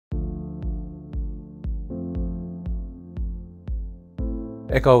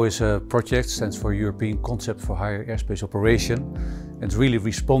ECHO is a project, stands for European Concept for Higher Airspace Operation. It's really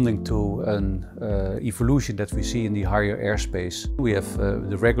responding to an evolution that we see in the higher airspace. We have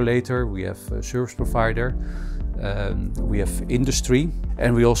the regulator, we have a service provider, we have industry,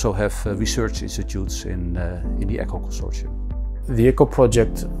 and we also have research institutes in the ECHO consortium. The ECHO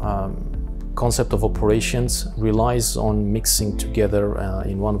project concept of operations relies on mixing together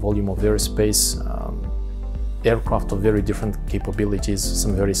in one volume of airspace aircraft of very different capabilities,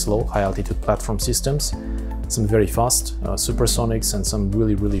 some very slow, high-altitude platform systems, some very fast supersonics, and some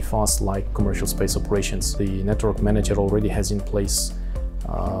really fast like commercial space operations. The network manager already has in place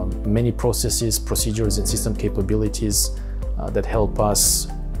many processes, procedures, and system capabilities that help us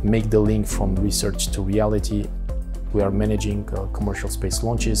make the link from research to reality. We are managing commercial space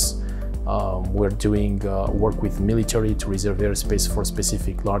launches. We're doing work with military to reserve airspace for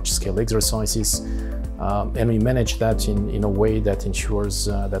specific large-scale exercises. And we manage that in a way that ensures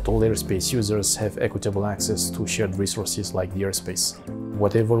that all airspace users have equitable access to shared resources like the airspace.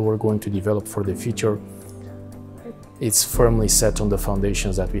 Whatever we're going to develop for the future, it's firmly set on the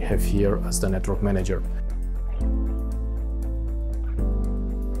foundations that we have here as the network manager.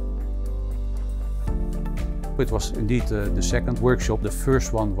 It was indeed the second workshop. The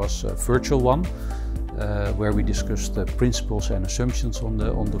first one was a virtual one, where we discussed the principles and assumptions on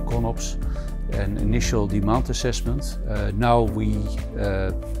the ConOps and initial demand assessment. Now we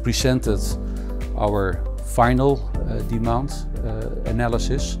presented our final demand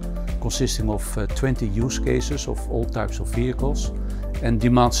analysis, consisting of 20 use cases of all types of vehicles and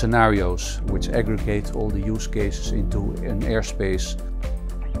demand scenarios, which aggregate all the use cases into an airspace.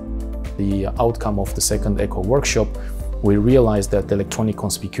 The outcome of the second ECHO workshop, we realized that electronic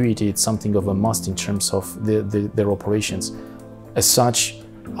conspicuity is something of a must in terms of their operations. As such,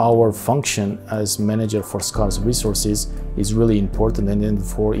 our function as manager for scarce resources is really important, and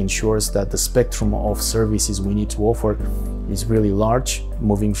therefore ensures that the spectrum of services we need to offer is really large,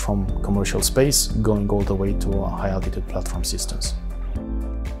 moving from commercial space, going all the way to high-altitude platform systems.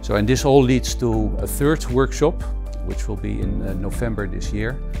 So, and this all leads to a third workshop, which will be in November this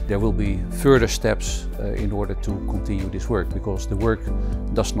year. There will be further steps in order to continue this work, because the work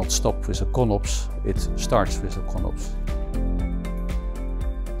does not stop with a ConOps, it starts with a ConOps.